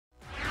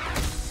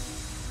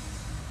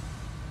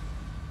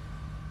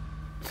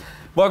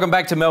Welcome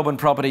back to Melbourne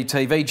Property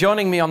TV.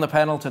 Joining me on the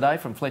panel today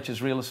from Fletchers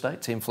Real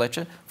Estate, Tim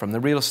Fletcher, from the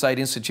Real Estate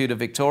Institute of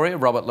Victoria,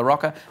 Robert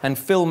Larocca, and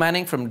Phil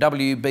Manning from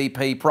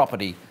WBP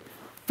Property.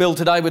 Phil,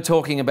 today we're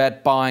talking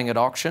about buying at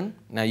auction.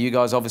 Now, you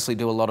guys obviously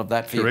do a lot of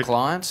that for your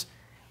clients.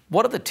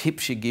 What are the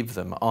tips you give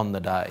them on the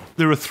day?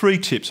 There are 3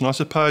 tips, and I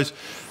suppose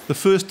the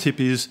first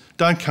tip is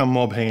don't come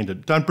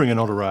mob-handed. Don't bring an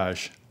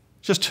entourage.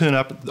 Just turn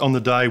up on the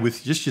day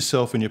with just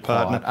yourself and your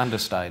partner. Right,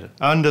 understated.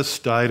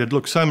 Understated.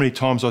 Look, so many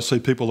times I see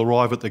people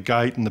arrive at the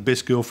gate and the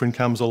best girlfriend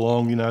comes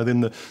along, you know, then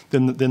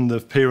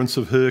the parents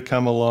of her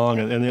come along,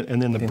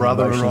 and then the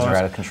brother arrives. Emotions are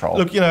out of control.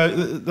 Look, you know,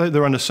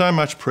 they're under so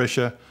much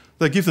pressure.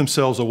 They give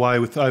themselves away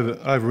with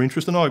over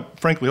interest, and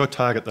frankly I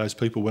target those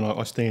people when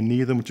I stand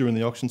near them during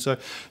the auction. So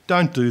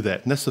don't do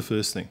that, and that's the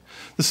first thing.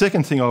 The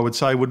second thing I would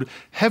say would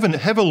have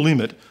a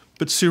limit,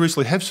 but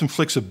seriously have some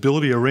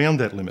flexibility around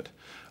that limit.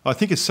 I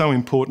think it's so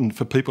important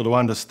for people to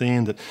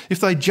understand that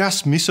if they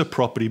just miss a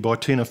property by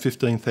 $10,000 or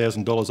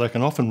 $15,000, they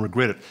can often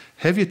regret it.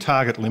 Have your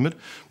target limit,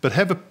 but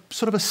have a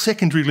sort of a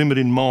secondary limit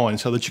in mind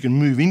so that you can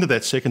move into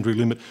that secondary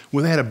limit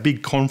without a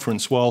big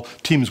conference while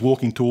Tim's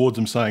walking towards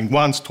them saying,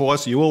 once,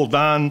 twice, are you all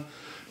done?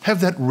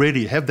 Have that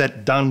ready, have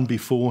that done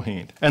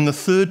beforehand. And the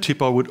third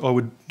tip I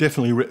would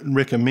definitely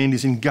recommend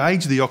is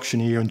engage the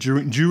auctioneer and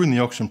during the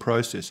auction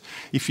process.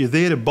 If you're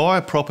there to buy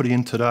a property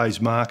in today's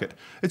market,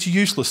 it's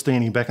useless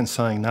standing back and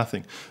saying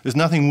nothing. There's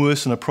nothing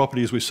worse than a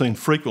property, as we've seen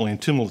frequently,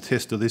 and Tim will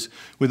attest to this,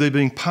 where they're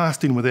being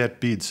passed in without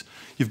bids.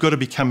 You've got to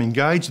become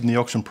engaged in the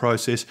auction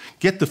process,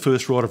 get the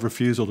first right of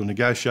refusal to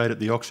negotiate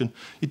at the auction.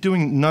 You're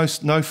doing no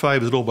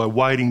favours at all by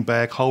waiting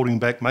back, holding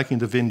back, making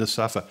the vendor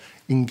suffer.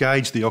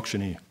 Engage the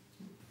auctioneer.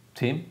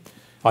 Tim?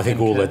 I think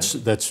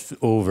that's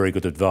all very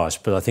good advice,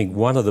 but I think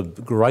one of the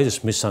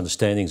greatest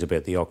misunderstandings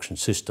about the auction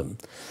system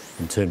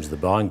in terms of the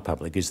buying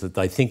public is that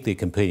they think they're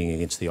competing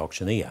against the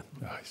auctioneer.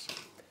 Nice.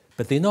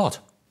 But they're not.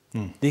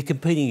 They're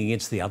competing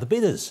against the other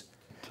bidders,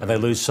 and they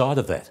lose sight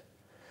of that.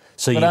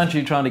 So but aren't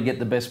you trying to get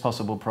the best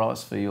possible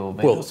price for your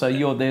vendor? Well, so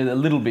they're a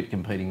little bit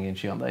competing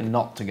against you, aren't they?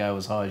 Not to go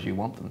as high as you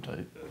want them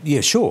to.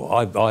 Yeah, sure.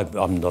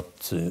 I'm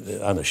not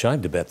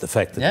unashamed about the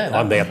fact that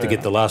I'm out to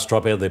get the last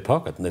drop out of their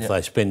pocket, and if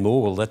they spend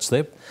more, well, that's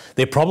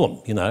their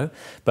problem, you know.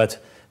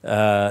 But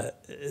no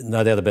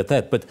doubt about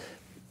that. But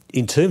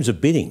in terms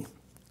of bidding,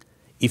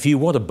 if you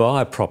want to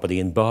buy a property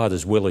and buy it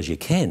as well as you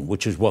can,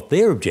 which is what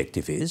their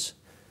objective is,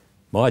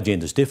 my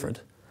agenda's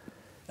different,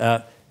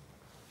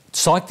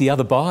 psych the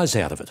other buyers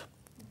out of it.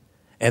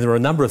 And there are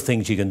a number of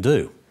things you can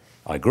do.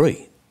 I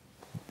agree.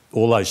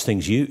 All those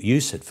things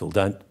you said, Phil,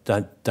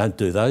 don't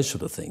do those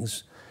sort of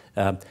things.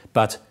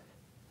 But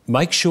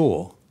make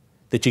sure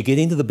that you get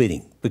into the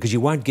bidding, because you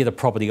won't get a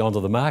property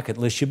onto the market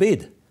unless you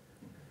bid.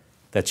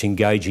 That's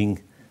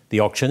engaging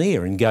the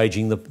auctioneer,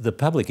 engaging the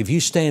public. If you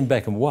stand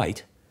back and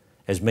wait,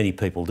 as many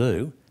people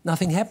do,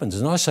 nothing happens.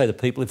 And I say to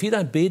people, if you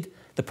don't bid,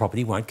 the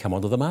property won't come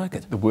onto the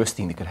market. The worst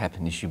thing that could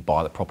happen is you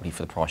buy the property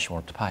for the price you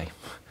want it to pay.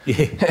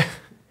 Yeah.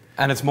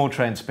 And it's more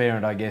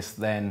transparent, I guess,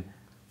 than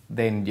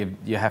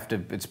you have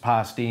to, it's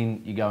passed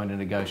in, you go into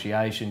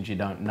negotiations, you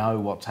don't know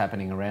what's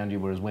happening around you,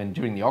 whereas when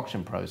during the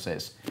auction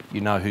process,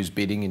 you know who's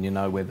bidding and you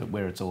know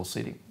where it's all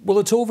sitting. Well,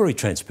 it's all very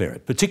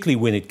transparent, particularly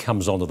when it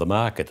comes onto the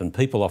market, and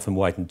people often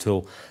wait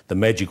until the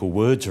magical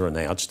words are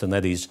announced, and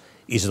that is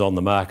it on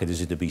the market,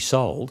 is it to be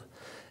sold?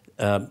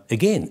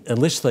 Again,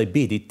 unless they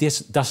bid, it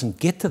doesn't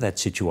get to that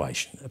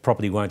situation. A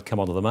property won't come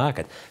onto the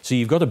market. So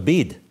you've got to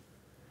bid.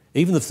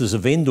 Even if there's a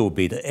vendor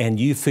bid and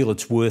you feel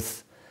it's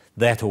worth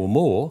that or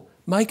more,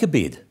 make a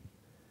bid,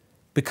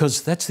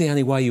 because that's the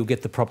only way you'll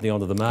get the property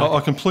onto the market. I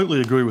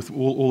completely agree with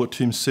all that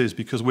Tim says,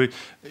 because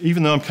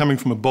even though I'm coming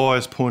from a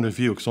buyer's point of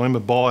view, because I'm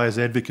a buyer's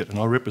advocate and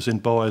I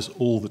represent buyers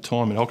all the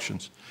time in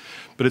auctions,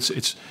 but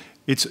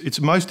it's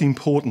most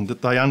important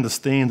that they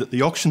understand that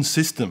the auction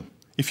system,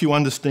 if you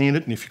understand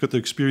it and if you've got the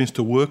experience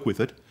to work with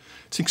it,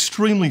 it's an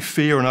extremely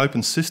fair and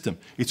open system.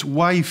 It's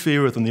way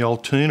fairer than the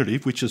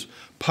alternative, which is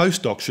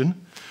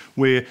post-auction,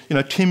 where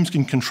Tim's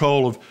in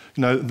control of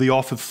the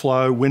offer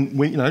flow, when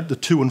the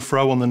to and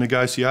fro on the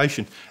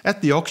negotiation.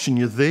 At the auction,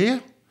 you're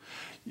there.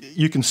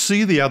 You can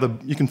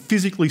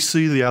physically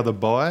see the other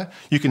buyer.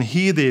 You can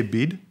hear their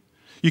bid.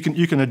 You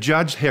can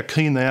judge how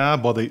keen they are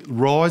by the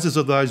rises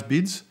of those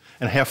bids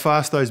and how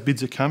fast those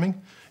bids are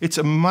coming. It's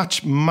a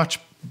much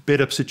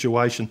better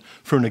situation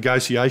for a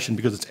negotiation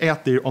because it's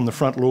out there on the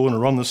front lawn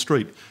or on the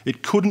street.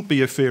 It couldn't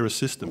be a fairer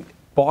system.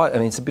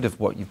 It's a bit of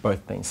what you've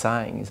both been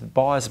saying, is that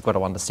buyers have got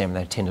to understand when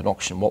they attend an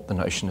auction what the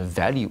notion of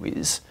value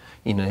is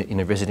in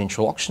a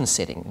residential auction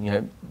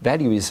setting.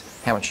 Value is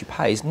how much you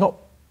pay, is not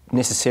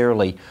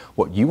necessarily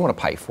what you want to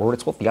pay for it,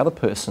 it's what the other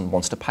person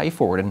wants to pay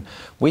for it. And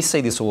we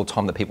see this all the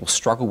time, that people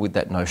struggle with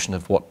that notion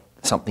of what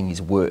something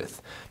is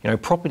worth.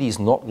 Property is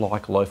not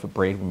like a loaf of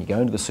bread. When you go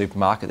into the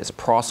supermarket, there's a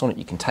price on it,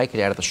 you can take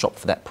it out of the shop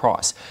for that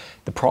price.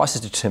 The price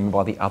is determined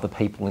by the other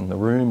people in the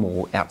room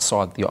or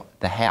outside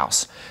the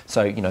house.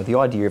 So, the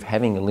idea of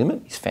having a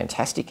limit is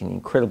fantastic and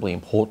incredibly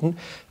important.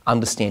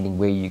 Understanding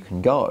where you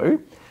can go,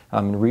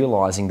 and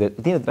realising that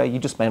at the end of the day you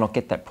just may not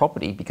get that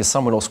property because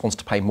someone else wants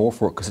to pay more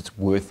for it because it's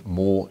worth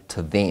more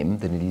to them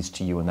than it is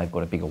to you and they've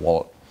got a bigger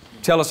wallet.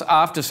 Tell us,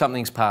 after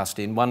something's passed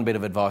in, one bit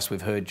of advice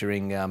we've heard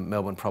during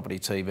Melbourne Property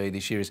TV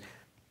this year is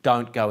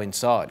don't go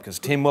inside, because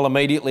Tim will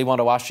immediately want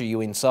to usher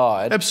you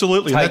inside.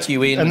 Absolutely. Take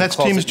you in. And that's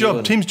Tim's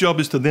job. Tim's job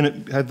is to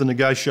then have the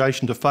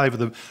negotiation to favour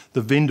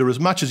the vendor as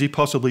much as he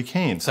possibly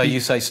can. So you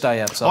say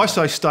stay outside? I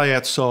say stay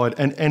outside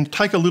and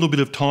take a little bit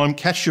of time,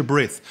 catch your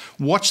breath,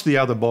 watch the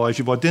other buyers.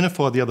 You've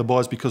identified the other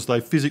buyers because they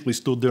physically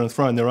stood there and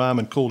thrown their arm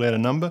and called out a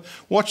number.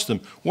 Watch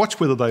them. Watch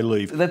whether they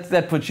leave.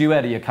 That puts you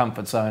out of your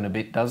comfort zone a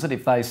bit, does it?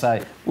 If they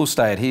say, we'll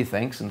stay out here,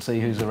 thanks, and see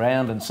who's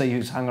around and see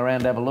who's hung around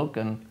to have a look.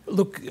 And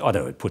look, I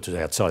know it puts it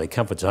outside their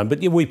comfort zone,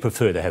 but yeah, we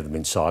prefer to have them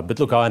inside. But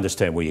look, I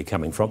understand where you're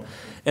coming from.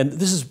 And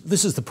this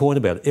is the point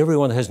about it.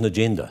 Everyone has an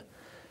agenda.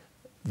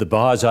 The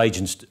buyer's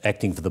agent's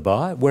acting for the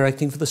buyer, we're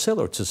acting for the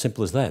seller. It's as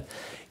simple as that.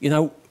 You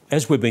know,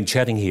 as we've been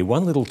chatting here,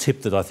 one little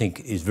tip that I think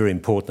is very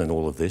important in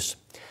all of this,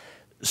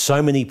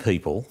 so many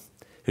people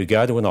who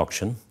go to an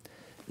auction,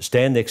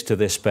 stand next to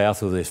their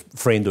spouse or their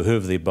friend or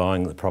whoever they're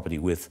buying the property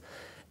with,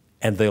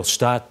 and they'll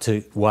start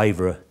to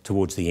waver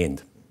towards the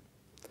end.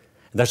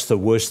 And that's the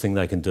worst thing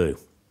they can do,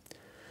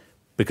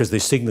 because they're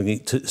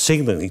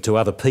signalling to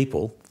other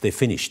people they're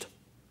finished.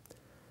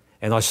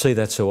 And I see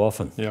that so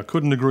often. Yeah, I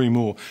couldn't agree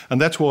more. And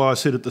that's why I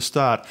said at the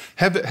start,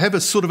 have a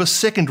sort of a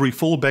secondary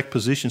fallback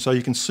position so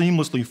you can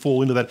seamlessly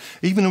fall into that,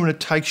 even when it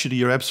takes you to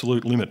your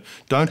absolute limit.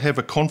 Don't have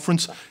a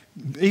conference.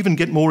 Even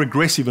get more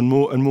aggressive and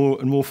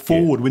more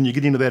forward when you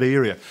get into that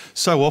area.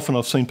 So often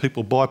I've seen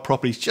people buy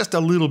properties just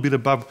a little bit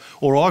above,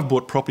 or I've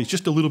bought properties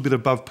just a little bit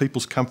above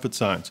people's comfort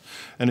zones.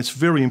 And it's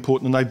very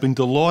important, and they've been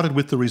delighted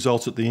with the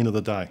results at the end of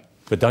the day.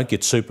 But don't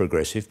get super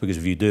aggressive, because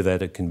if you do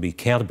that, it can be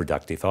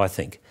counterproductive, I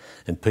think.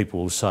 And people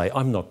will say,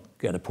 I'm not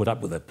going to put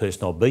up with that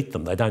person, I'll beat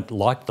them. They don't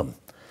like them.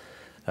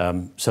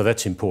 So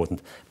that's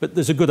important. But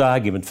there's a good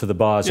argument for the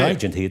buyer's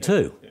agent here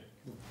too.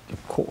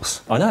 Of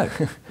course. I know.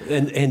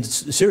 and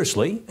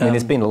seriously... I mean,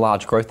 there's been a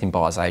large growth in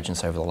buyer's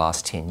agents over the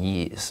last 10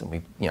 years, and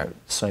we've, you know,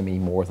 so many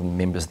more of them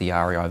members of the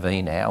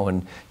REIV now,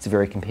 and it's a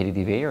very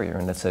competitive area,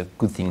 and that's a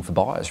good thing for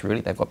buyers,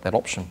 really. They've got that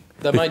option.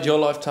 That made your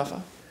life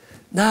tougher?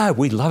 No,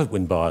 we love it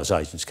when buyer's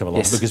agents come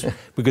along,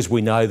 because we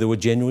know there were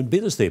genuine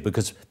bidders there,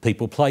 because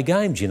people play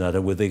games, you know,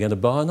 to whether they're going to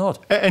buy or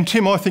not. And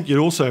Tim, I think you'd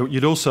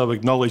also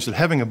acknowledge that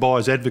having a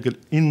buyer's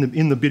advocate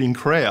in the bidding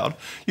crowd,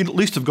 you'd at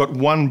least have got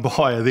one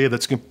buyer there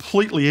that's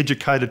completely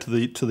educated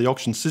to the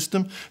auction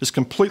system, is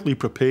completely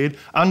prepared,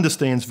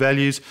 understands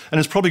values, and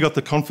has probably got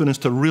the confidence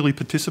to really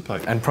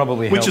participate. And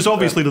probably which is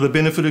obviously to the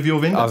benefit of your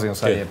vendor. I was going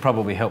to say, it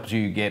probably helps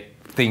you get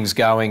things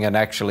going and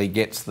actually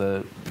gets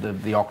the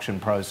auction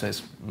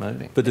process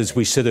moving. But as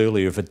we said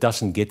earlier, if it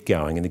doesn't get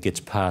going and it gets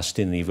passed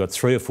in and you've got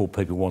 3 or 4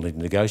 people wanting to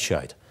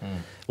negotiate,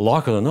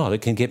 like it or not, it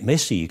can get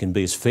messy. You can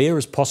be as fair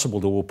as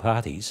possible to all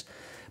parties,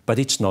 but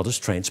it's not as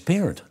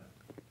transparent.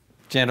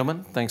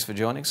 Gentlemen, thanks for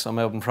joining us on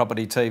Melbourne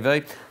Property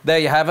TV. There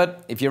you have it.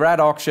 If you're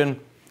at auction,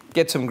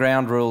 get some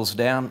ground rules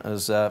down,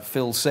 as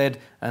Phil said,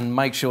 and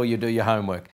make sure you do your homework.